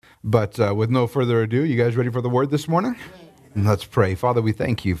But with no further ado, you guys ready for the word this morning? And let's pray. Father, we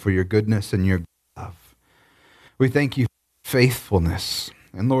thank you for your goodness and your love. We thank you for faithfulness.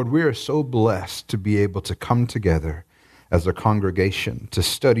 And Lord, we are so blessed to be able to come together as a congregation to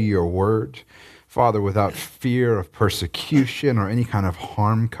study your word. Father, without fear of persecution or any kind of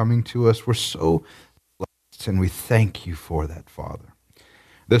harm coming to us, we're so blessed, and we thank you for that, Father.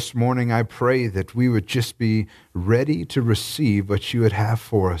 This morning, I pray that we would just be ready to receive what you would have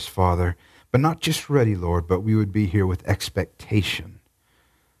for us, Father. But not just ready, Lord, but we would be here with expectation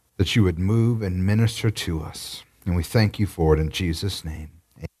that you would move and minister to us. And we thank you for it in Jesus' name.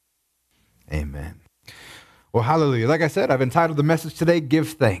 Amen. Well, hallelujah. Like I said, I've entitled the message today, Give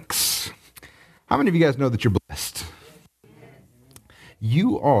Thanks. How many of you guys know that you're blessed?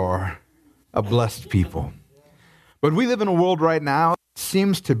 You are a blessed people. But we live in a world right now that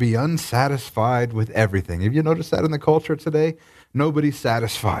seems to be unsatisfied with everything. Have you noticed that in the culture today? Nobody's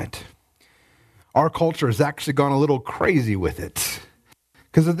satisfied. Our culture has actually gone a little crazy with it.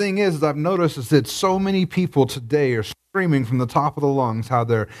 Because the thing is, I've noticed is that so many people today are screaming from the top of the lungs how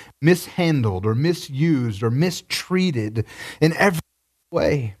they're mishandled or misused or mistreated in every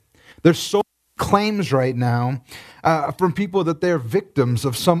way. There's so many claims right now from people that they're victims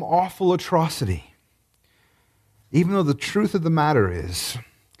of some awful atrocity. Even though the truth of the matter is,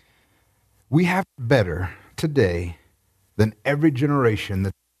 we have it better today than every generation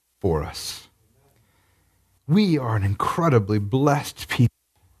that's before us. We are an incredibly blessed people.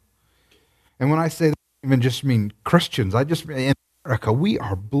 And when I say that, I don't even just mean Christians. I just mean in America, we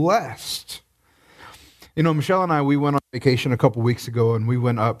are blessed. You know, Michelle and I, we went on vacation a couple weeks ago, and we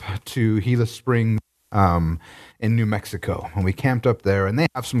went up to Gila Springs in New Mexico. And we camped up there, and they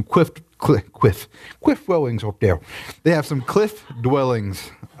have some cliff dwellings up there. They have some cliff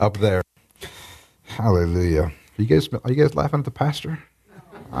dwellings up there. Hallelujah. Are you guys laughing at the pastor?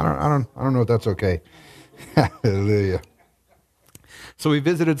 I don't know if that's okay. Hallelujah. So we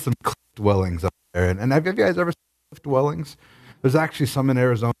visited some cliff dwellings up there. And have you guys ever seen cliff dwellings? There's actually some in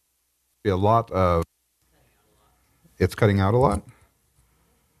Arizona. A lot of... It's cutting out a lot?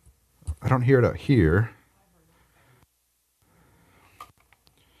 I don't hear it out here.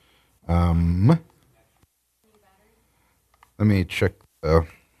 Let me check.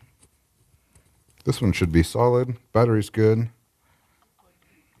 This one should be solid. Battery's good.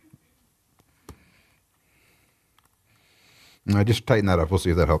 I just tighten that up. We'll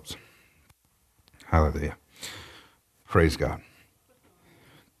see if that helps. Hallelujah. Praise God.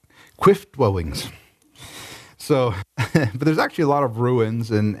 Cliff dwellings. So, but there's actually a lot of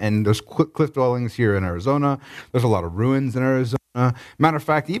ruins, and there's cliff dwellings here in Arizona. There's a lot of ruins in Arizona. Matter of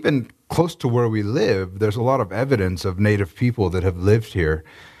fact, even close to where we live, there's a lot of evidence of native people that have lived here,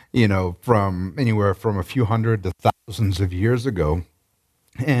 you know, from anywhere from a few hundred to thousands of years ago.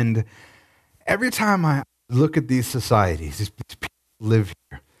 And every time I look at these societies, these people live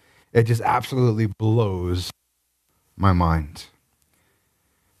here, it just absolutely blows my mind.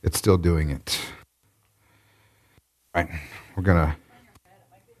 It's still doing it. All right, we're gonna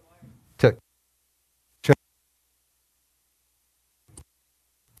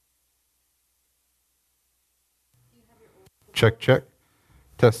check,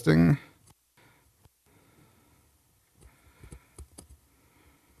 testing.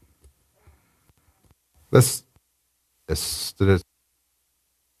 This, I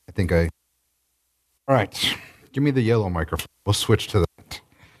think all right, give me the yellow microphone. We'll switch to that.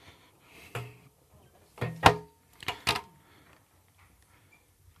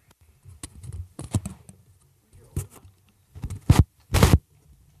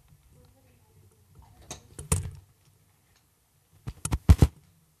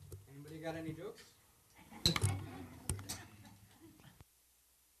 Anybody got any jokes?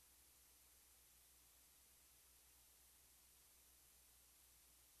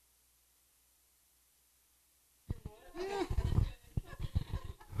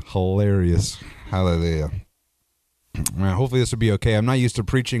 Hilarious. Hallelujah. Hopefully this will be okay. I'm not used to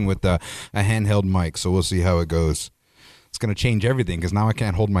preaching with a handheld mic, so we'll see how it goes. It's going to change everything because now I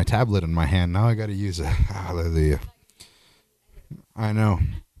can't hold my tablet in my hand. Now I got to use it. Hallelujah. I know.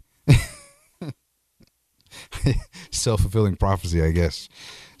 Self-fulfilling prophecy, I guess.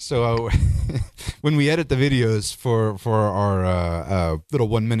 So when we edit the videos for our little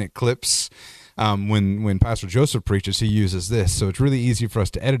 1-minute clips, when Pastor Joseph preaches, he uses this. So it's really easy for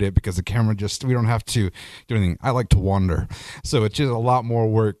us to edit it because the camera we don't have to do anything. I like to wander. So it's just a lot more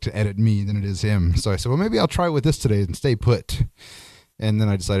work to edit me than it is him. So I said, well, maybe I'll try with this today and stay put. And then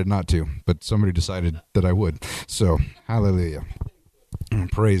I decided not to, but somebody decided that I would. So hallelujah.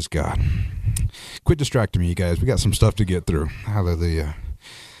 Praise God. Quit distracting me, you guys. We got some stuff to get through. Hallelujah.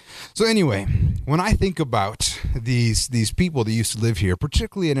 So anyway, when I think about these people that used to live here,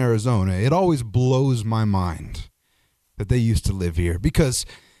 particularly in Arizona, it always blows my mind that they used to live here because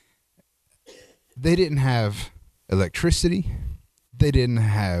they didn't have electricity. They didn't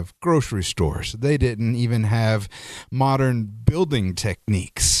have grocery stores. They didn't even have modern building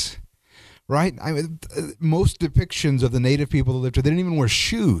techniques, right? I mean, most depictions of the native people that lived here, they didn't even wear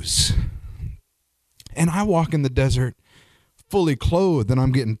shoes. And I walk in the desert fully clothed, and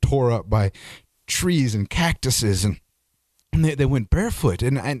I'm getting tore up by trees and cactuses, and they went barefoot.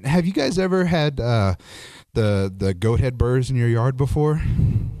 And have you guys ever had the goat head burrs in your yard before?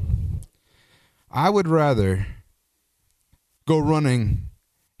 I would rather go running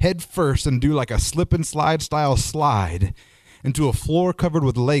head first and do like a slip and slide style slide into a floor covered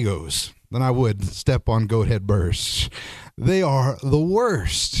with Legos than I would step on goat head burrs. They are the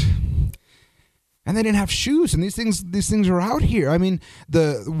worst. And they didn't have shoes, and these things are out here. I mean,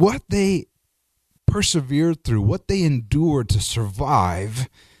 what they persevered through, what they endured to survive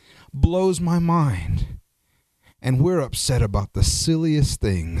blows my mind. And we're upset about the silliest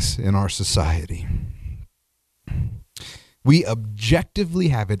things in our society. We objectively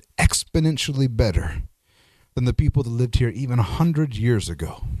have it exponentially better than the people that lived here even 100 years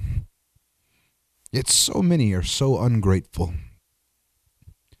ago. Yet so many are so ungrateful.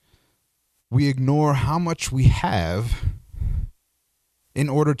 We ignore how much we have in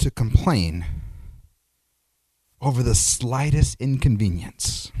order to complain over the slightest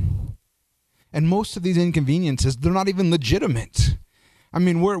inconvenience. And most of these inconveniences, they're not even legitimate. I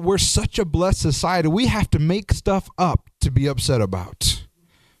mean, we're such a blessed society. We have to make stuff up to be upset about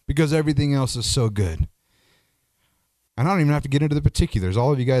because everything else is so good. And I don't even have to get into the particulars.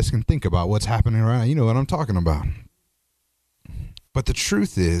 All of you guys can think about what's happening around. You know what I'm talking about. But the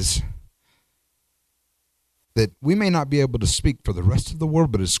truth is that we may not be able to speak for the rest of the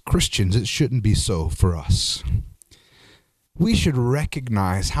world, but as Christians, it shouldn't be so for us. We should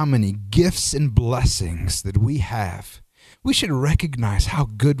recognize how many gifts and blessings that we have. We should recognize how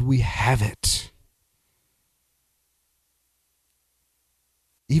good we have it.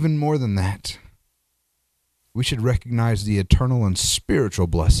 Even more than that, we should recognize the eternal and spiritual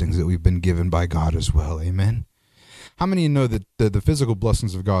blessings that we've been given by God as well. Amen? How many of you know that the physical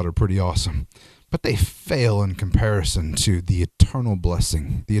blessings of God are pretty awesome, but they fail in comparison to the eternal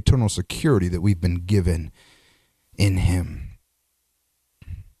blessing, the eternal security that we've been given in Him?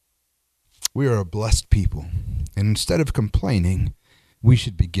 We are a blessed people, and instead of complaining, we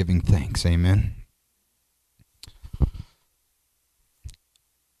should be giving thanks. Amen?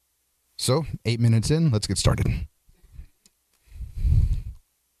 So, 8 minutes in, let's get started.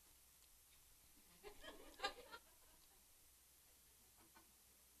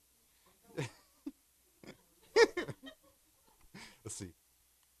 Let's see.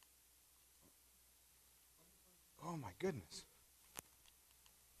 Oh my goodness.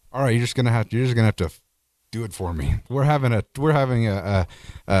 All right, you're just gonna have to do it for me. We're having a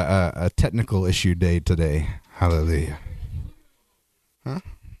technical issue day today. Hallelujah. Huh?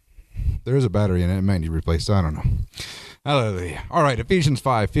 There is a battery in it. It might need replaced. I don't know. Hallelujah. All right, Ephesians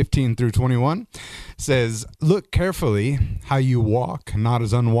 5:15 through 21 says, "Look carefully how you walk, not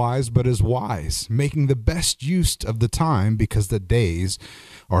as unwise, but as wise, making the best use of the time, because the days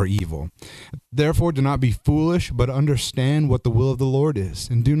are evil. Therefore do not be foolish, but understand what the will of the Lord is,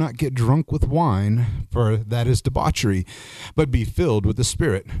 and do not get drunk with wine, for that is debauchery, but be filled with the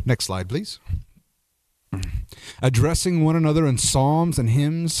Spirit." Next slide, please. "Addressing one another in psalms and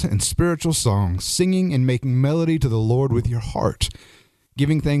hymns and spiritual songs, singing and making melody to the Lord with your heart,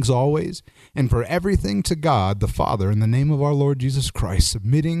 giving thanks always and for everything to God the Father in the name of our Lord Jesus Christ,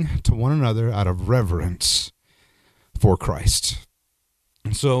 submitting to one another out of reverence for Christ."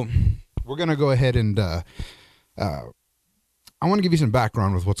 And so we're going to go ahead and I want to give you some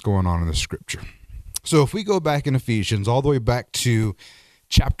background with what's going on in the scripture. So if we go back in Ephesians all the way back to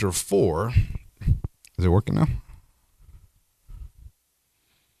chapter 4, is it working now?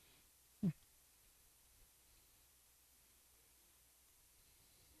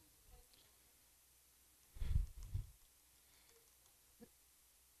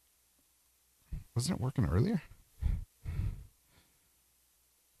 Wasn't it working earlier?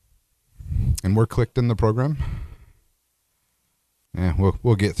 And we're clicked in the program? Yeah,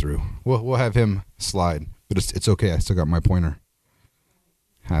 we'll get through. We'll have him slide, but it's okay. I still got my pointer.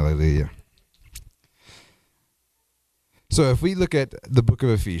 Hallelujah. So if we look at the book of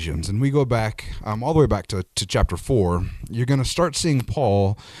Ephesians and we go back all the way back to chapter 4, you're going to start seeing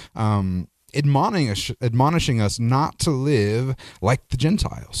Paul admonishing us not to live like the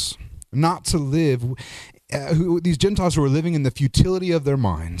Gentiles, not to live these Gentiles who are living in the futility of their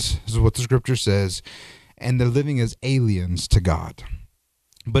minds, this is what the scripture says, and they're living as aliens to God.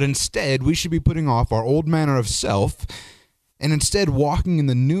 But instead, we should be putting off our old manner of self and instead walking in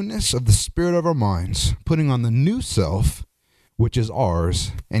the newness of the spirit of our minds, putting on the new self, which is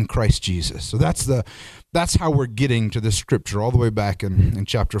ours in Christ Jesus. So that's how we're getting to this scripture all the way back in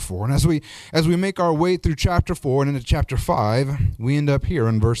chapter 4. And as we make our way through chapter 4 and into chapter 5, we end up here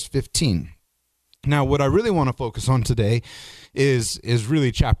in verse 15. Now, what I really want to focus on today is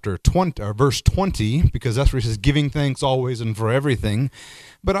really chapter 20, or verse 20, because that's where it says giving thanks always and for everything.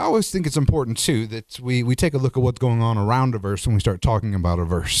 But I always think it's important, too, that we take a look at what's going on around a verse when we start talking about a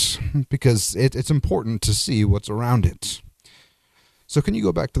verse, because it's important to see what's around it. So can you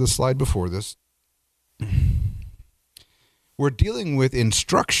go back to the slide before this? We're dealing with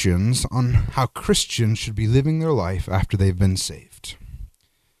instructions on how Christians should be living their life after they've been saved.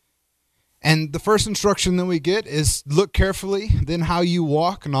 And the first instruction that we get is look carefully, then how you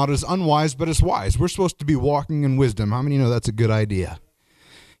walk, not as unwise, but as wise. We're supposed to be walking in wisdom. How many know that's a good idea?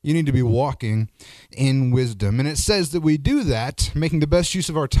 You need to be walking in wisdom. And it says that we do that, making the best use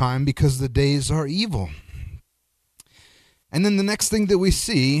of our time because the days are evil. And then the next thing that we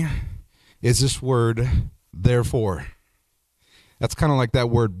see is this word, therefore. That's kind of like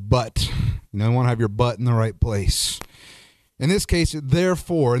that word, but. You want to have your butt in the right place. In this case,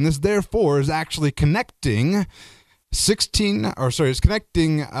 therefore, and this therefore is actually connecting it's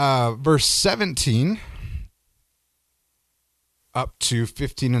connecting verse 17 up to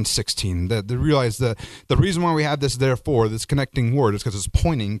 15 and 16. Realize the reason why we have this therefore, this connecting word, is because it's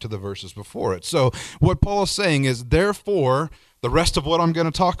pointing to the verses before it. So what Paul is saying is, therefore, the rest of what I'm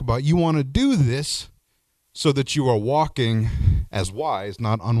going to talk about, you want to do this so that you are walking as wise,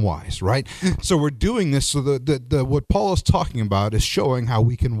 not unwise, right? So we're doing this so that what Paul is talking about is showing how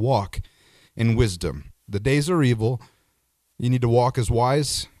we can walk in wisdom. The days are evil. You need to walk as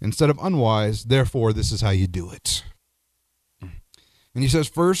wise instead of unwise. Therefore, this is how you do it. And he says,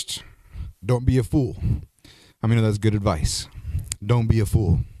 first, don't be a fool. I mean, that's good advice. Don't be a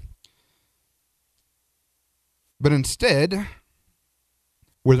fool. But instead,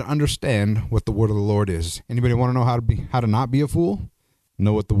 we're to understand what the word of the Lord is. Anybody want to know how to not be a fool?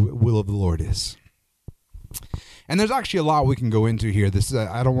 Know what the will of the Lord is. And there's actually a lot we can go into here.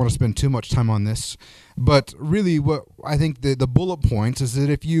 I don't want to spend too much time on this, but really what I think the bullet points is that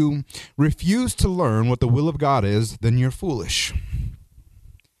if you refuse to learn what the will of God is, then you're foolish.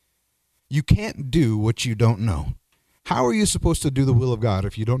 You can't do what you don't know. How are you supposed to do the will of God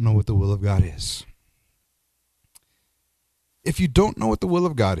if you don't know what the will of God is? If you don't know what the will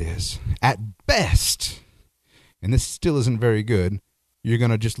of God is, at best, and this still isn't very good, you're going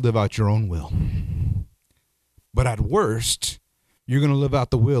to just live out your own will. But at worst, you're going to live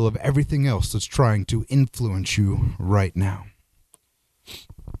out the will of everything else that's trying to influence you right now.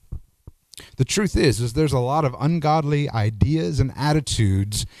 The truth is there's a lot of ungodly ideas and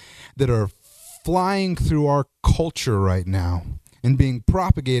attitudes that are flying through our culture right now and being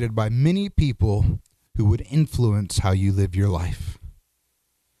propagated by many people who would influence how you live your life.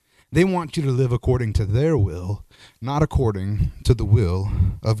 They want you to live according to their will, not according to the will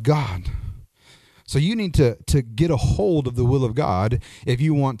of God. So you need to get a hold of the will of God if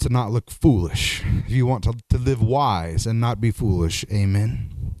you want to not look foolish, if you want to live wise and not be foolish.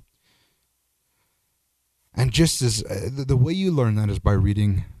 Amen. And just as the way you learn that is by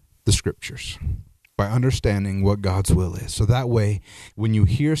reading the scriptures, by understanding what God's will is. So that way, when you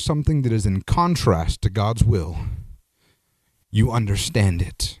hear something that is in contrast to God's will, you understand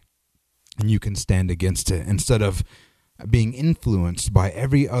it and you can stand against it instead of being influenced by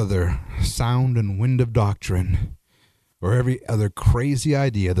every other sound and wind of doctrine or every other crazy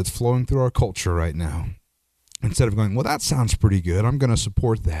idea that's flowing through our culture right now. Instead of going, well, that sounds pretty good, I'm going to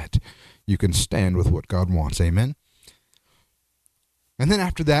support that. You can stand with what God wants. Amen. And then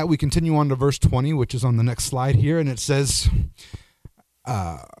after that, we continue on to verse 20, which is on the next slide here, and it says,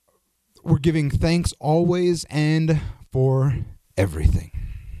 we're giving thanks always and for everything.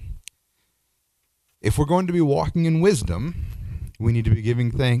 If we're going to be walking in wisdom, we need to be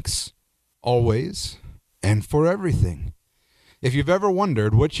giving thanks always and for everything. If you've ever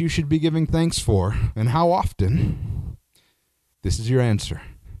wondered what you should be giving thanks for and how often, this is your answer.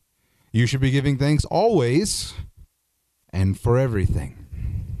 You should be giving thanks always and for everything.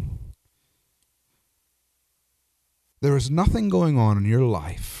 There is nothing going on in your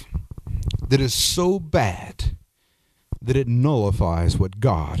life that is so bad that it nullifies what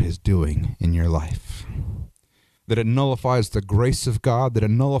God is doing in your life. that it nullifies the grace of God, that it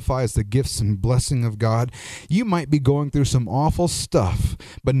nullifies the gifts and blessing of God. You might be going through some awful stuff,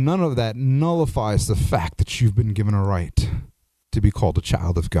 but none of that nullifies the fact that you've been given a right to be called a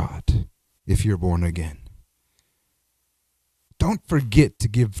child of God if you're born again. Don't forget to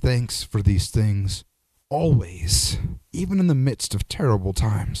give thanks for these things always, even in the midst of terrible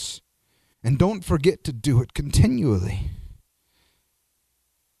times. And don't forget to do it continually.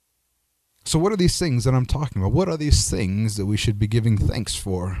 So what are these things that I'm talking about? What are these things that we should be giving thanks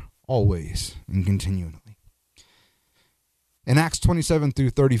for always and continually? In Acts 27 through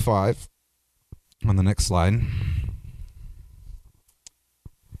 35, on the next slide,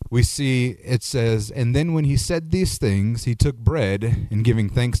 we see it says, "And then when he said these things, he took bread, and giving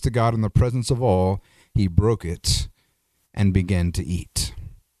thanks to God in the presence of all, he broke it and began to eat."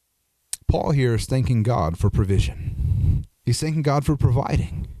 Paul here is thanking God for provision. He's thanking God for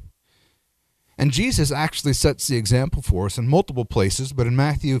providing. And Jesus actually sets the example for us in multiple places, but in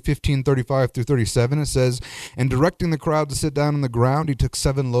Matthew 15:35 through 37, it says, "And directing the crowd to sit down on the ground, he took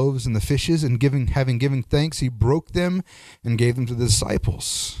 7 loaves and the fishes, and having given thanks, he broke them and gave them to the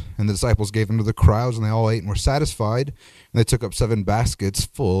disciples. And the disciples gave them to the crowds, and they all ate and were satisfied. And they took up 7 baskets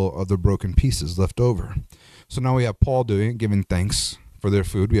full of the broken pieces left over." So now we have Paul doing it, giving thanks for their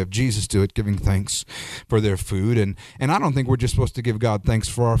food. We have Jesus do it, giving thanks for their food. And I don't think we're just supposed to give God thanks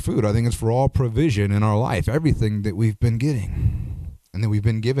for our food. I think it's for all provision in our life, everything that we've been getting and that we've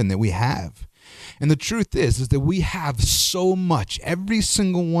been given, that we have. And the truth is that we have so much. Every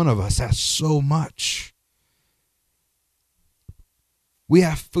single one of us has so much. We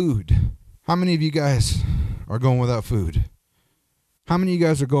have food. How many of you guys are going without food? How many of you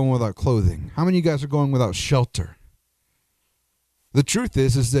guys are going without clothing? How many of you guys are going without shelter? The truth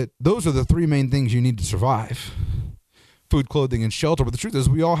is that those are the 3 main things you need to survive. Food, clothing, and shelter. But the truth is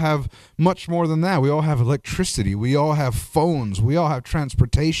we all have much more than that. We all have electricity. We all have phones. We all have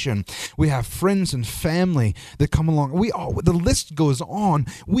transportation. We have friends and family that come along. The list goes on.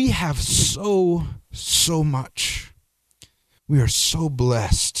 We have so much. We are so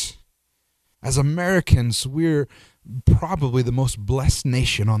blessed. As Americans, we're probably the most blessed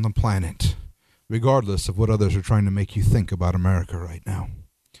nation on the planet, regardless of what others are trying to make you think about America right now.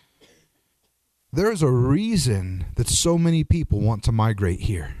 There's a reason that so many people want to migrate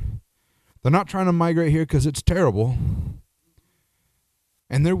here. They're not trying to migrate here because it's terrible.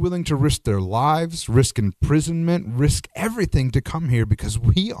 And they're willing to risk their lives, risk imprisonment, risk everything to come here because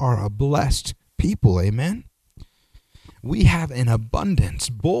we are a blessed people, amen? We have an abundance,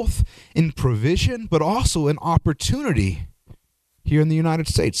 both in provision, but also in opportunity here in the United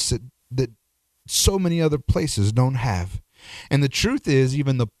States that so many other places don't have. And the truth is,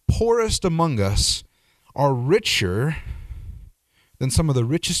 even the poorest among us are richer than some of the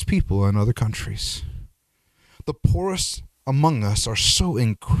richest people in other countries. The poorest among us are so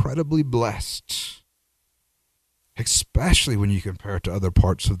incredibly blessed, especially when you compare it to other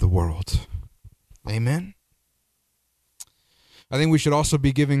parts of the world. Amen? I think we should also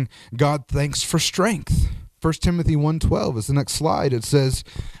be giving God thanks for strength. 1 Timothy 1:12 is the next slide. It says,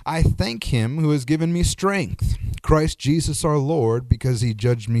 "I thank him who has given me strength, Christ Jesus our Lord, because he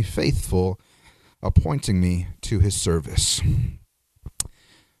judged me faithful, appointing me to his service."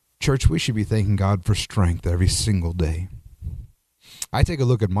 Church, we should be thanking God for strength every single day. I take a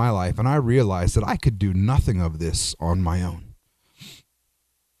look at my life and I realize that I could do nothing of this on my own.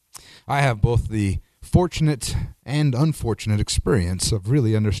 I have both the fortunate and unfortunate experience of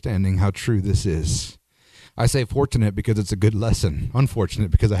really understanding how true this is. I say fortunate because it's a good lesson. Unfortunate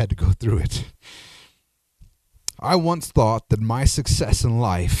because I had to go through it. I once thought that my success in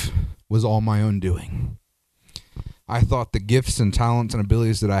life was all my own doing. I thought the gifts and talents and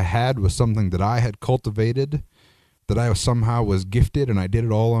abilities that I had was something that I had cultivated, that I somehow was gifted and I did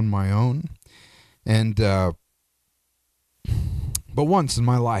it all on my own. And but once in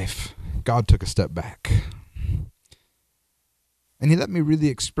my life, God took a step back. And he let me really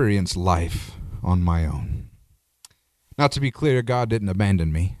experience life on my own. Now, to be clear, God didn't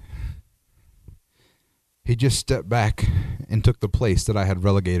abandon me. He just stepped back and took the place that I had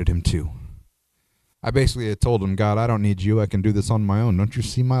relegated him to. I basically had told him, "God, I don't need you. I can do this on my own. Don't you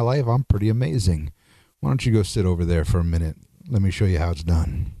see my life? I'm pretty amazing. Why don't you go sit over there for a minute? Let me show you how it's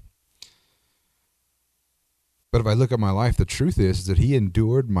done." But if I look at my life, the truth is that he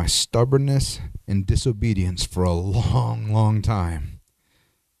endured my stubbornness and disobedience for a long, long time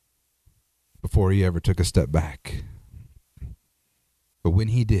before he ever took a step back. But when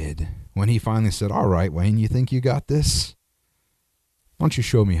he did, when he finally said, "All right, Wayne, you think you got this? Why don't you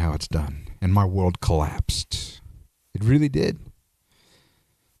show me how it's done?" And my world collapsed. It really did.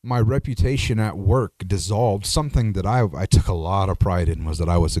 My reputation at work dissolved. Something that I took a lot of pride in was that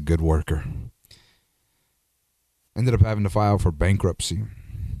I was a good worker. Ended up having to file for bankruptcy.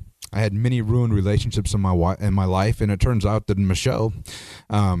 I had many ruined relationships in my life, and it turns out that Michelle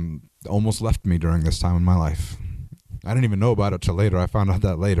almost left me during this time in my life. I didn't even know about it till later. I found out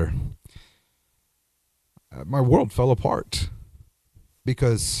that later. My world fell apart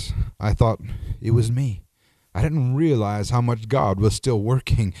because I thought it was me. I didn't realize how much God was still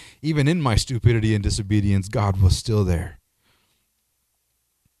working. Even in my stupidity and disobedience, God was still there.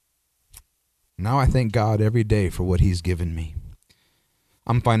 Now I thank God every day for what he's given me.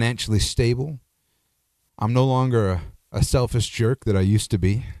 I'm financially stable. I'm no longer a selfish jerk that I used to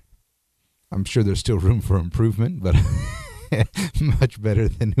be. I'm sure there's still room for improvement, but much better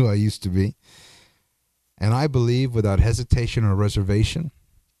than who I used to be. And I believe without hesitation or reservation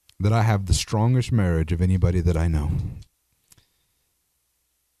that I have the strongest marriage of anybody that I know.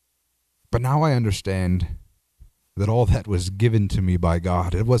 But now I understand that all that was given to me by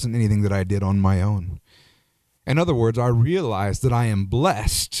God. It wasn't anything that I did on my own. In other words, I realize that I am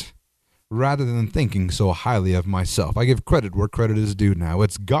blessed rather than thinking so highly of myself. I give credit where credit is due now.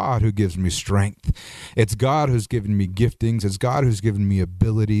 It's God who gives me strength. It's God who's given me giftings. It's God who's given me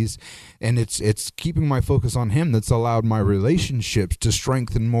abilities. And it's keeping my focus on him that's allowed my relationships to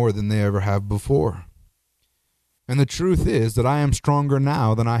strengthen more than they ever have before. And the truth is that I am stronger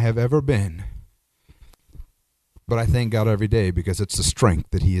now than I have ever been. But I thank God every day because it's the strength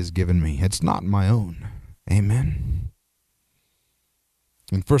that he has given me. It's not my own. Amen.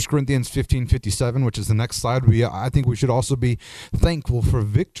 In 1 Corinthians 15:57, which is the next slide, I think we should also be thankful for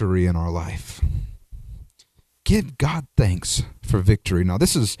victory in our life. Give God thanks for victory. Now,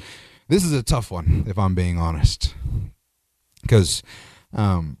 this is a tough one, if I'm being honest. Because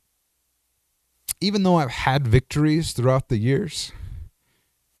even though I've had victories throughout the years,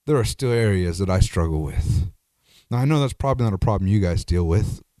 there are still areas that I struggle with. Now, I know that's probably not a problem you guys deal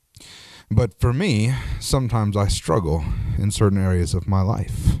with. But for me, sometimes I struggle in certain areas of my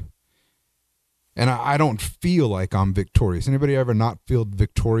life. And I don't feel like I'm victorious. Anybody ever not feel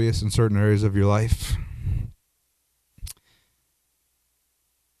victorious in certain areas of your life?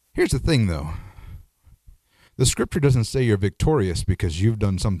 Here's the thing, though. The scripture doesn't say you're victorious because you've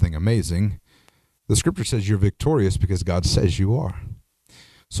done something amazing. The scripture says you're victorious because God says you are.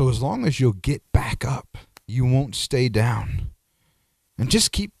 So as long as you'll get back up, you won't stay down. And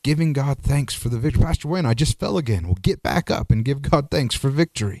just keep giving God thanks for the victory. Pastor Wayne, I just fell again. Well, get back up and give God thanks for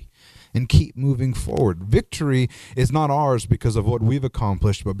victory and keep moving forward. Victory is not ours because of what we've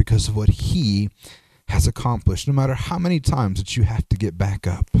accomplished, but because of what he has accomplished, no matter how many times that you have to get back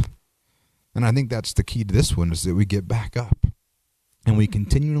up. And I think that's the key to this one, is that we get back up and we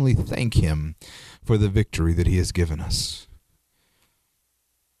continually thank him for the victory that he has given us,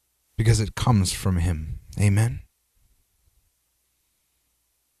 because it comes from him. Amen.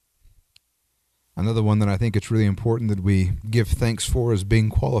 Another one that I think it's really important that we give thanks for is being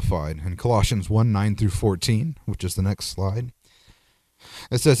qualified. In Colossians 1:9-14, which is the next slide,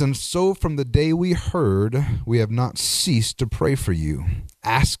 it says, "And so from the day we heard, we have not ceased to pray for you,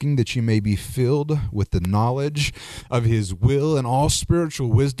 asking that you may be filled with the knowledge of his will and all spiritual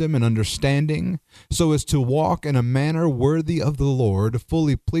wisdom and understanding, so as to walk in a manner worthy of the Lord,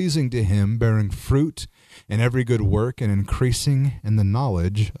 fully pleasing to him, bearing fruit in every good work and increasing in the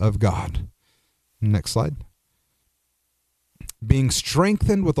knowledge of God." Next slide. "Being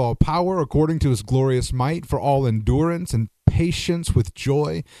strengthened with all power according to his glorious might, for all endurance and patience with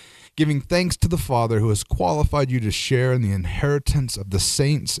joy, giving thanks to the Father who has qualified you to share in the inheritance of the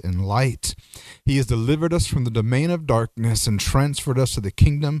saints in light. He has delivered us from the domain of darkness and transferred us to the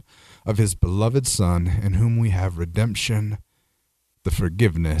kingdom of his beloved Son, in whom we have redemption, the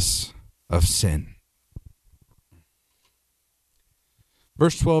forgiveness of sin."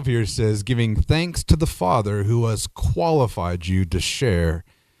 Verse 12 here says, "Giving thanks to the Father who has qualified you to share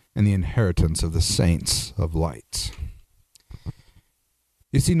in the inheritance of the saints of light."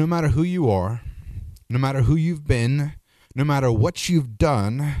 You see, no matter who you are, no matter who you've been, no matter what you've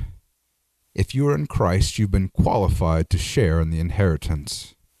done, if you are in Christ, you've been qualified to share in the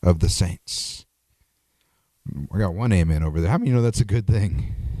inheritance of the saints. I got one amen over there. How many of you know that's a good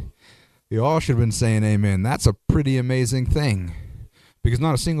thing? You all should have been saying amen. That's a pretty amazing thing. Because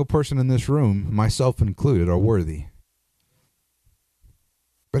not a single person in this room, myself included, are worthy.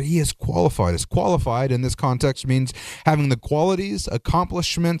 But he is qualified. Is qualified in this context means having the qualities,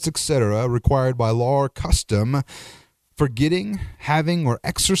 accomplishments, etc. required by law or custom for getting, having, or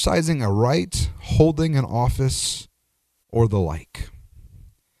exercising a right, holding an office, or the like.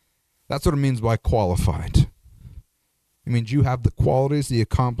 That's what it means by qualified. It means you have the qualities, the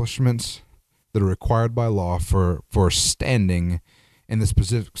accomplishments that are required by law for standing in this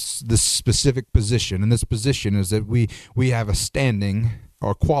specific position. And this position is that we have a standing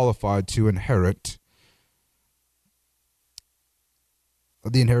or qualified to inherit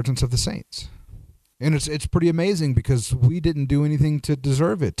the inheritance of the saints. And it's pretty amazing because we didn't do anything to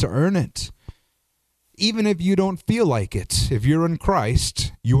deserve it, to earn it. Even if you don't feel like it, if you're in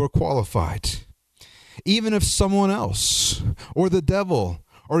Christ, you are qualified. Even if someone else or the devil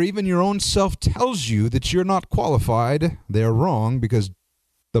or even your own self tells you that you're not qualified, they're wrong, because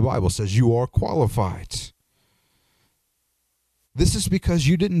the Bible says you are qualified. This is because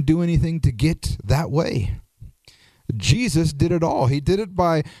you didn't do anything to get that way. Jesus did it all. He did it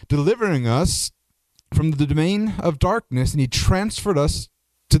by delivering us from the domain of darkness, and he transferred us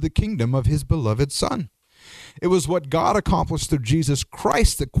to the kingdom of his beloved Son. It was what God accomplished through Jesus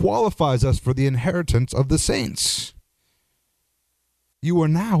Christ that qualifies us for the inheritance of the saints. You are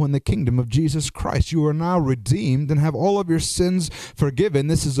now in the kingdom of Jesus Christ. You are now redeemed and have all of your sins forgiven.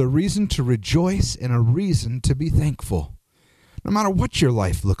 This is a reason to rejoice and a reason to be thankful. No matter what your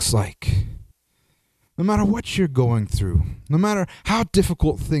life looks like, no matter what you're going through, no matter how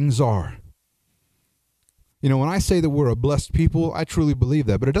difficult things are. You know, when I say that we're a blessed people, I truly believe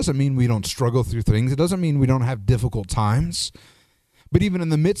that, but it doesn't mean we don't struggle through things. It doesn't mean we don't have difficult times. But even in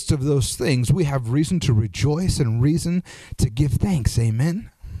the midst of those things, we have reason to rejoice and reason to give thanks. Amen.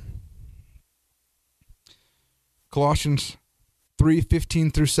 Colossians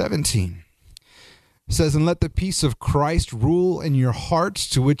 3:15 through 17 says, "And let the peace of Christ rule in your hearts,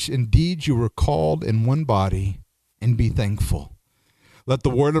 to which indeed you were called in one body, and be thankful. Let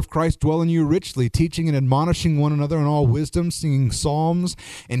the word of Christ dwell in you richly, teaching and admonishing one another in all wisdom, singing psalms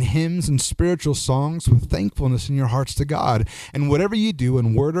and hymns and spiritual songs with thankfulness in your hearts to God. And whatever you do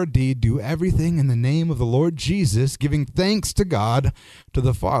in word or deed, do everything in the name of the Lord Jesus, giving thanks to God, to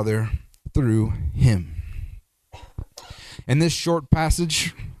the Father, through him." In this short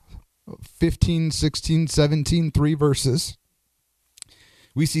passage, 15, 16, 17, 3 verses,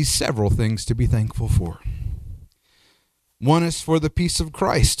 we see several things to be thankful for. One is for the peace of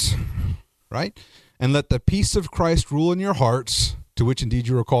Christ, right? "And let the peace of Christ rule in your hearts, to which indeed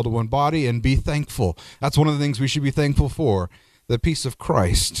you are called to one body, and be thankful." That's one of the things we should be thankful for, the peace of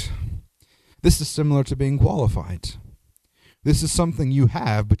Christ. This is similar to being qualified. This is something you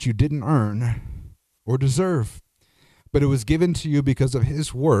have, but you didn't earn or deserve. But it was given to you because of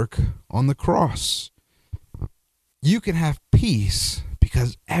his work on the cross. You can have peace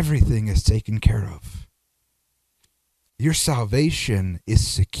because everything is taken care of. Your salvation is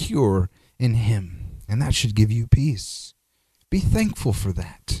secure in him, and that should give you peace. Be thankful for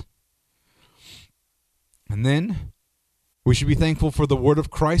that. And then we should be thankful for the word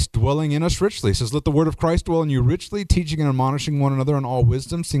of Christ dwelling in us richly. It says, "Let the word of Christ dwell in you richly, teaching and admonishing one another in all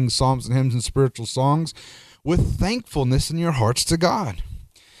wisdom, singing psalms and hymns and spiritual songs with thankfulness in your hearts to God."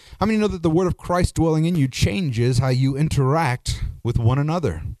 How many know that the word of Christ dwelling in you changes how you interact with one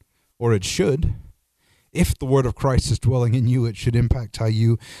another? Or it should. If the word of Christ is dwelling in you, it should impact how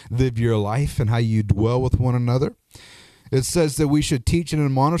you live your life and how you dwell with one another. It says that we should teach and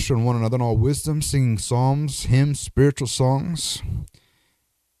admonish one another in all wisdom, singing psalms, hymns, spiritual songs.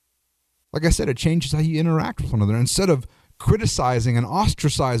 Like I said, it changes how you interact with one another. Instead of criticizing and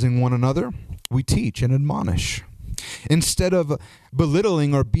ostracizing one another, we teach and admonish. Instead of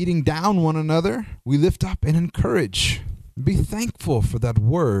belittling or beating down one another, we lift up and encourage. Be thankful for that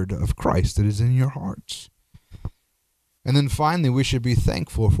word of Christ that is in your hearts. And then finally, we should be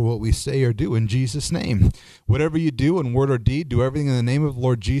thankful for what we say or do in Jesus' name. Whatever you do in word or deed, do everything in the name of the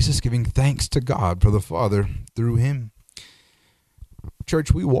Lord Jesus, giving thanks to God for the Father through him.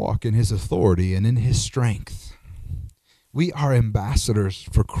 Church, we walk in his authority and in his strength. We are ambassadors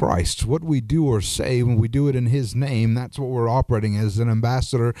for Christ. What we do or say when we do it in his name, that's what we're operating as, an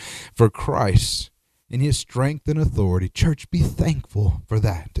ambassador for Christ. In his strength and authority. Church, be thankful for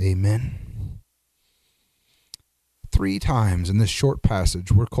that. Amen. 3 times in this short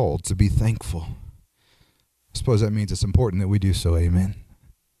passage, we're called to be thankful. I suppose that means it's important that we do so. Amen.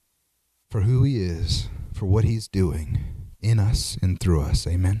 For who he is, for what he's doing in us and through us.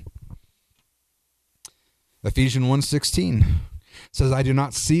 Amen. Ephesians 1:16 says, "I do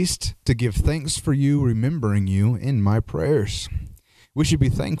not cease to give thanks for you, remembering you in my prayers." We should be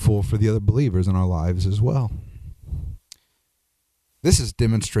thankful for the other believers in our lives as well. This is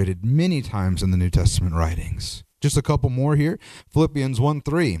demonstrated many times in the New Testament writings. Just a couple more here. Philippians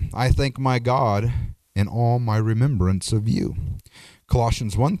 1:3, "I thank my God in all my remembrance of you."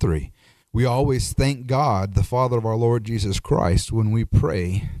 Colossians 1:3, "We always thank God, the Father of our Lord Jesus Christ, when we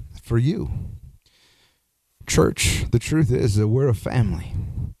pray for you." Church, the truth is that we're a family.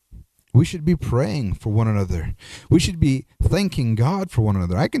 We should be praying for one another. We should be thanking God for one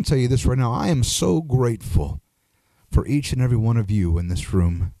another. I can tell you this right now. I am so grateful for each and every one of you in this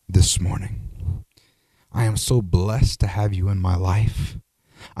room this morning. I am so blessed to have you in my life.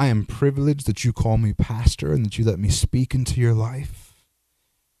 I am privileged that you call me pastor and that you let me speak into your life.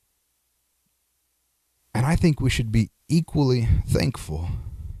 And I think we should be equally thankful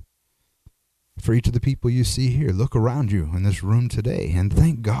for each of the people you see here. Look around you in this room today and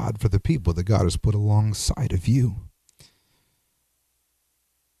thank God for the people that God has put alongside of you.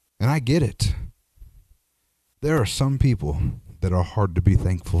 And I get it. There are some people that are hard to be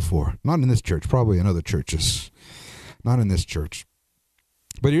thankful for. Not in this church, probably in other churches. Not in this church.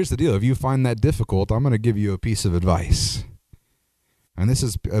 But here's the deal. If you find that difficult, I'm going to give you a piece of advice. And this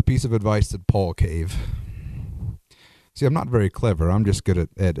is a piece of advice that Paul gave. See, I'm not very clever. I'm just good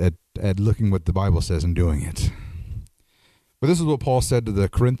at looking what the Bible says and doing it. But this is what Paul said to the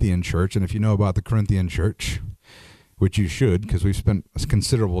Corinthian church. And if you know about the Corinthian church, which you should, because we've spent a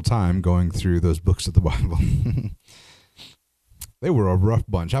considerable time going through those books of the Bible. They were a rough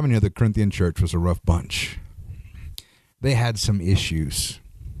bunch. How many of the Corinthian church was a rough bunch? They had some issues.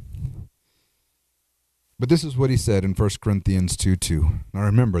 But this is what he said in 1 Corinthians 2:2. Now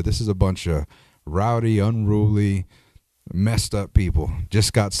remember, this is a bunch of rowdy, unruly, messed up people.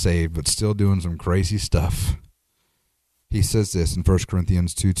 Just got saved, but still doing some crazy stuff. He says this in 1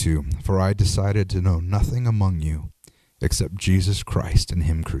 Corinthians 2:2. For I decided to know nothing among you except Jesus Christ and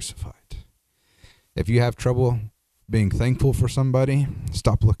him crucified. If you have trouble being thankful for somebody,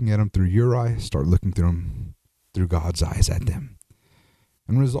 stop looking at them through your eyes, start looking through them through God's eyes at them.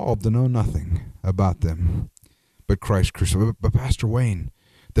 And resolve to know nothing about them but Christ crucified. But Pastor Wayne,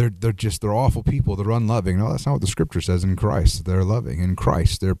 they're awful people. They're unloving. No, that's not what the scripture says. In Christ, they're loving. In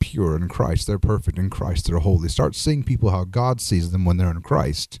Christ, they're pure. In Christ, they're perfect. In Christ, they're holy. Start seeing people how God sees them when they're in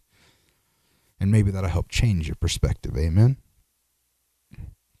Christ. And maybe that'll help change your perspective. Amen?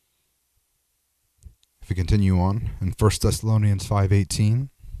 If we continue on in 1 Thessalonians 5:18,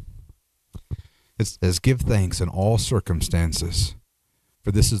 it says, give thanks in all circumstances,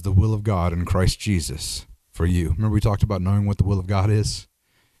 for this is the will of God in Christ Jesus for you. Remember we talked about knowing what the will of God is?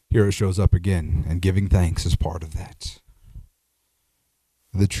 Here it shows up again, and giving thanks is part of that.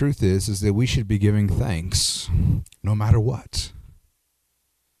 The truth is that we should be giving thanks no matter what.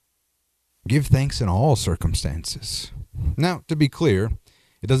 Give thanks in all circumstances. Now, to be clear,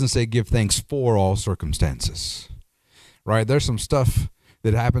 it doesn't say give thanks for all circumstances. Right? There's some stuff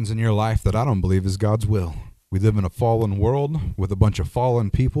that happens in your life that I don't believe is God's will. We live in a fallen world with a bunch of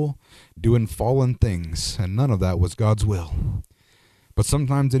fallen people doing fallen things, and none of that was God's will. But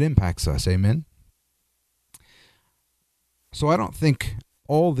sometimes it impacts us, amen? So I don't think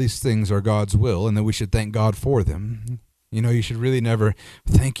all these things are God's will and that we should thank God for them. You know, you should really never,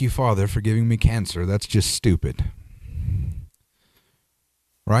 thank you, Father, for giving me cancer. That's just stupid.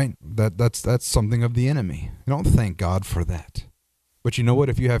 Right? That's something of the enemy. You don't thank God for that. But you know what?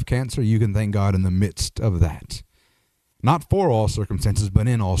 If you have cancer, you can thank God in the midst of that. Not for all circumstances, but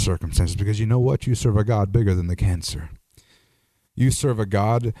in all circumstances. Because you know what? You serve a God bigger than the cancer. You serve a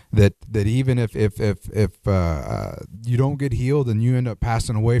God that even if you don't get healed and you end up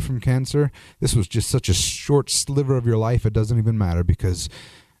passing away from cancer, this was just such a short sliver of your life, it doesn't even matter. Because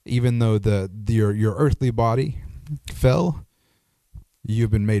even though your earthly body fell,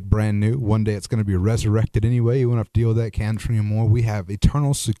 you've been made brand new. One day it's going to be resurrected anyway. You won't have to deal with that cancer anymore. We have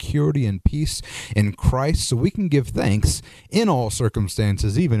eternal security and peace in Christ, so we can give thanks in all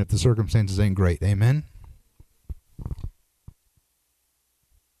circumstances, even if the circumstances ain't great. Amen?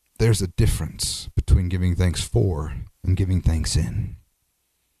 There's a difference between giving thanks for and giving thanks in.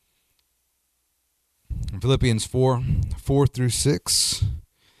 In Philippians 4:4-6,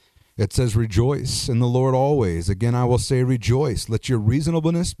 it says, rejoice in the Lord always. Again, I will say rejoice. Let your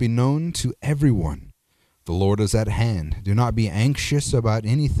reasonableness be known to everyone. The Lord is at hand. Do not be anxious about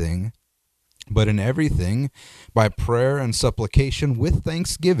anything, but in everything, by prayer and supplication with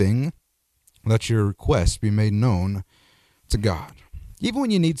thanksgiving, let your requests be made known to God. Even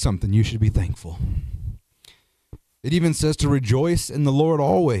when you need something, you should be thankful. It even says to rejoice in the Lord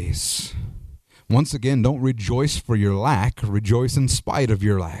always. Once again, don't rejoice for your lack. Rejoice in spite of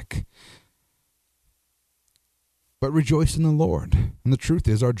your lack. But rejoice in the Lord. And the truth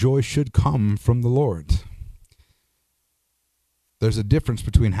is, our joy should come from the Lord. There's a difference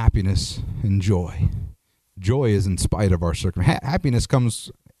between happiness and joy. Joy is in spite of our circumstances. Happiness comes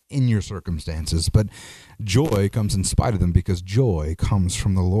in your circumstances, but joy comes in spite of them, because joy comes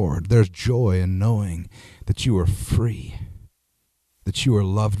from the Lord. There's joy in knowing that you are free. that you are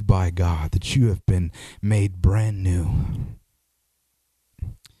loved by God, that you have been made brand new.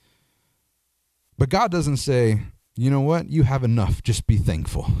 But God doesn't say, you know what, you have enough, just be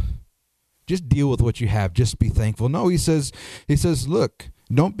thankful. Just deal with what you have, just be thankful. No, he says, look,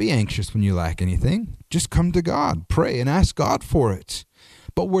 don't be anxious when you lack anything. Just come to God, pray, and ask God for it.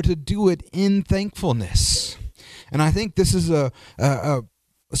 But we're to do it in thankfulness. And I think this is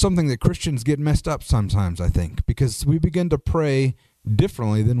something that Christians get messed up sometimes, I think, because we begin to pray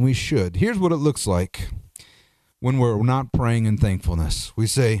differently than we should. Here's what it looks like when we're not praying in thankfulness. We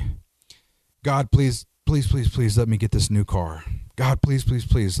say, God, please, please, please, please let me get this new car. God, please, please,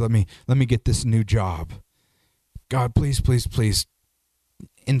 please let me get this new job. God, please, please, please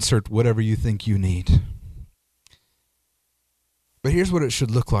insert whatever you think you need. But here's what it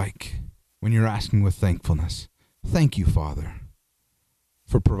should look like when you're asking with thankfulness. Thank you, Father,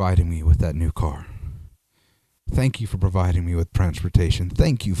 for providing me with that new car. Thank you for providing me with transportation.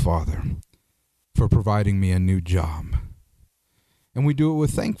 Thank you, Father, for providing me a new job. And we do it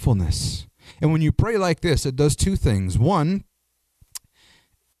with thankfulness. And when you pray like this, it does two things. One,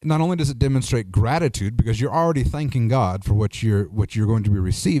 not only does it demonstrate gratitude because you're already thanking God for what you're going to be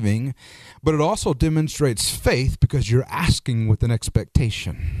receiving, but it also demonstrates faith because you're asking with an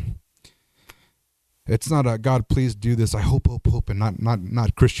expectation. It's not a God, please do this. I hope, and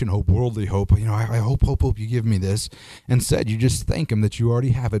not Christian hope, worldly hope. I hope you give me this. Instead, you just thank him that you already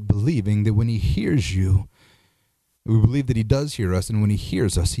have it, believing that when he hears you, we believe that he does hear us, and when he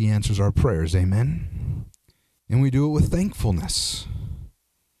hears us, he answers our prayers. Amen? And we do it with thankfulness.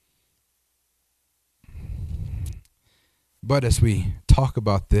 But as we talk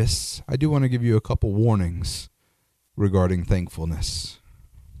about this, I do want to give you a couple warnings regarding thankfulness.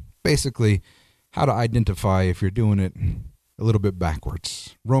 Basically, how to identify if you're doing it a little bit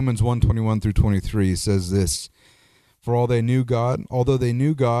backwards. Romans 1:21-23 says this, for although they knew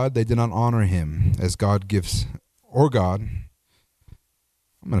God, they did not honor him as God gives, or God.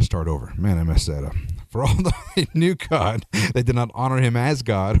 I'm going to start over. Man, I messed that up. For although they knew God, they did not honor him as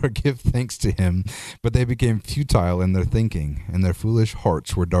God or give thanks to him, but they became futile in their thinking, and their foolish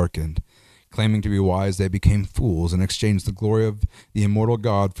hearts were darkened. Claiming to be wise, they became fools and exchanged the glory of the immortal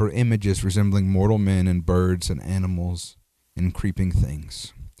God for images resembling mortal men and birds and animals and creeping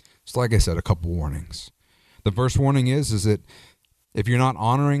things. So like I said, a couple warnings. The first warning is that if you're not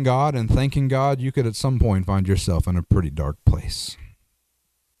honoring God and thanking God, you could at some point find yourself in a pretty dark place.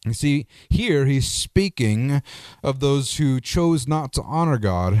 You see, here he's speaking of those who chose not to honor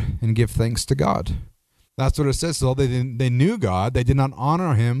God and give thanks to God. That's what it says. So they knew God, they did not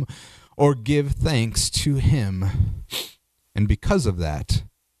honor him or give thanks to him. And because of that,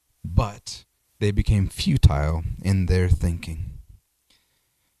 but they became futile in their thinking.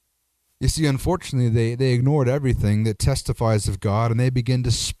 You see, unfortunately, they ignored everything that testifies of God, and they begin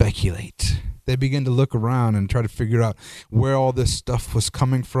to speculate. They begin to look around and try to figure out where all this stuff was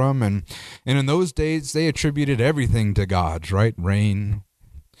coming from. And in those days, they attributed everything to gods, right? Rain,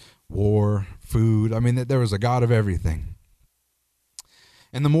 war, food. I mean, there was a God of everything.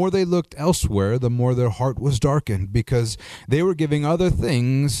 And the more they looked elsewhere, the more their heart was darkened because they were giving other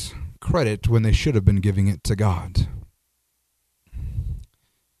things credit when they should have been giving it to God.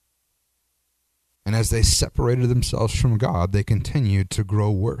 And as they separated themselves from God, they continued to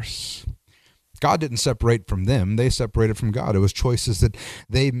grow worse. God didn't separate from them. They separated from God. It was choices that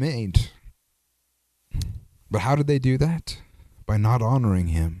they made. But how did they do that? By not honoring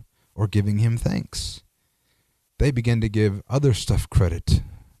him or giving him thanks. They began to give other stuff credit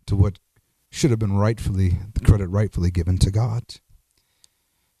to what should have been the credit rightfully given to God.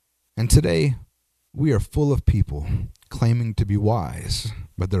 And today, we are full of people claiming to be wise,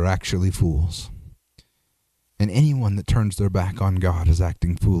 but they're actually fools. And anyone that turns their back on God is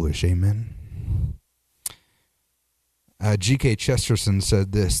acting foolish. Amen? G.K. Chesterton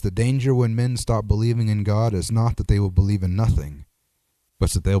said this, the danger when men stop believing in God is not that they will believe in nothing,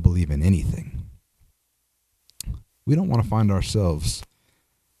 but that they'll believe in anything. We don't want to find ourselves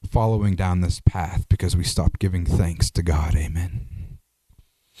following down this path because we stopped giving thanks to God. Amen.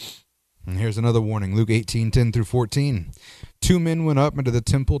 And here's another warning, Luke 18:10-14. 2 men went up into the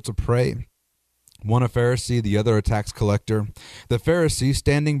temple to pray, one a Pharisee, the other a tax collector. The Pharisee,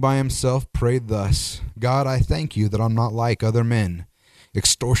 standing by himself, prayed thus, God, I thank you that I'm not like other men,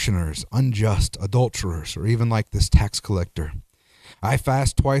 extortioners, unjust, adulterers, or even like this tax collector. I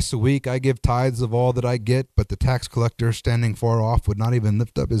fast twice a week, I give tithes of all that I get, but the tax collector, standing far off, would not even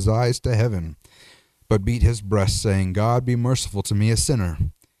lift up his eyes to heaven, but beat his breast, saying, God, be merciful to me, a sinner.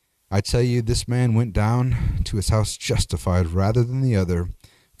 I tell you, this man went down to his house justified rather than the other.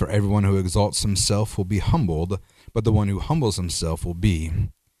 For everyone who exalts himself will be humbled, but the one who humbles himself will be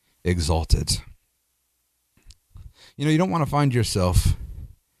exalted. You don't want to find yourself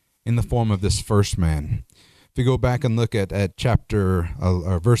in the form of this first man. If you go back and look at chapter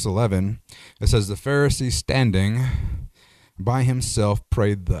or verse 11, it says, the Pharisee standing by himself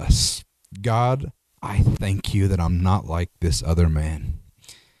prayed thus, God, I thank you that I'm not like this other man.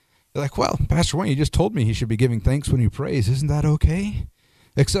 You're like, well, Pastor Wayne, you just told me he should be giving thanks when he prays. Isn't that okay?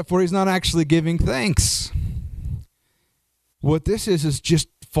 Except for he's not actually giving thanks. What this is just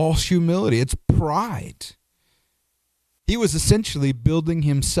false humility. It's pride. He was essentially building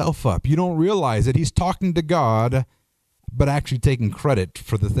himself up. You don't realize that he's talking to God, but actually taking credit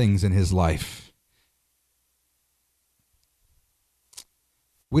for the things in his life.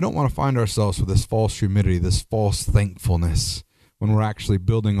 We don't want to find ourselves with this false humility, this false thankfulness, when we're actually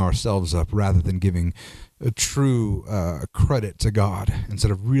building ourselves up rather than giving a true credit to God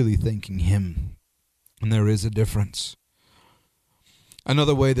instead of really thanking him. And there is a difference.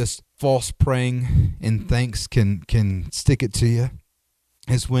 Another way this false praying in thanks can stick it to you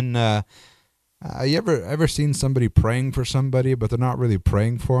is when you ever seen somebody praying for somebody, but they're not really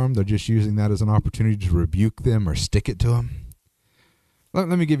praying for them. They're just using that as an opportunity to rebuke them or stick it to them. Let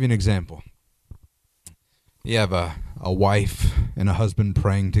me give you an example. You have a wife and a husband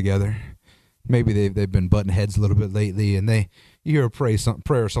praying together. Maybe they've been butting heads a little bit lately, and you hear a prayer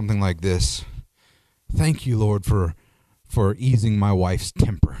something like this: "Thank you, Lord, for easing my wife's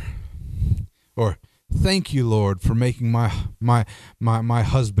temper," or "Thank you, Lord, for making my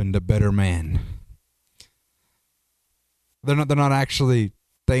husband a better man." They're not actually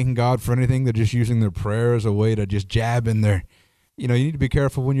thanking God for anything. They're just using their prayer as a way to just jab in their. You need to be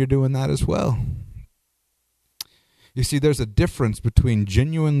careful when you're doing that as well. You see, there's a difference between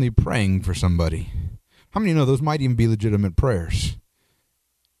genuinely praying for somebody. How many know those might even be legitimate prayers?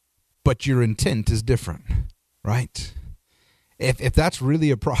 But your intent is different, right? If that's really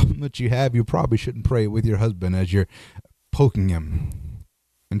a problem that you have, you probably shouldn't pray with your husband as you're poking him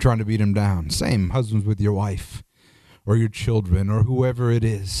and trying to beat him down. Same, husbands with your wife or your children or whoever it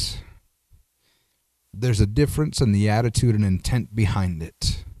is. There's a difference in the attitude and intent behind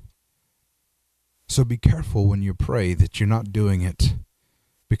it. So be careful when you pray that you're not doing it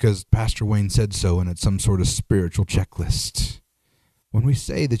because Pastor Wayne said so and it's some sort of spiritual checklist. When we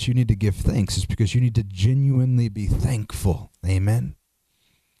say that you need to give thanks, it's because you need to genuinely be thankful. Amen?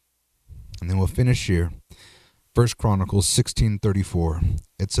 And then we'll finish here. 1 Chronicles 16:34.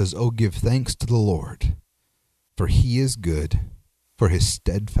 It says, "Oh, give thanks to the Lord, for he is good, for his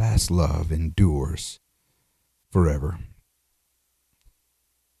steadfast love endures forever."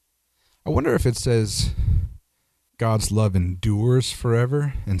 I wonder if it says God's love endures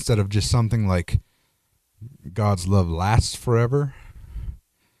forever instead of just something like God's love lasts forever,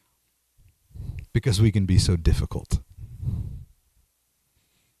 because we can be so difficult.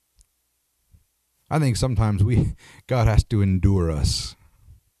 I think sometimes God has to endure us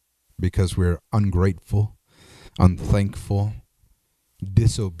because we're ungrateful, unthankful,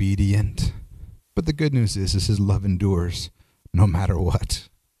 disobedient. But the good news is his love endures no matter what.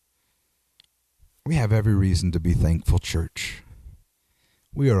 We have every reason to be thankful, church.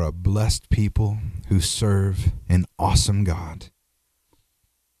 We are a blessed people who serve an awesome God.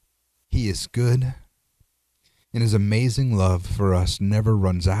 He is good, and his amazing love for us never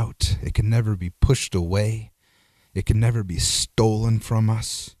runs out. It can never be pushed away. It can never be stolen from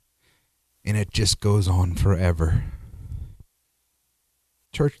us, and it just goes on forever.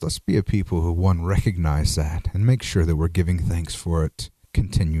 Church, let's be a people who, one, recognize that and make sure that we're giving thanks for it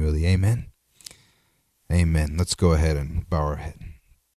continually. Amen? Amen. Let's go ahead and bow our head.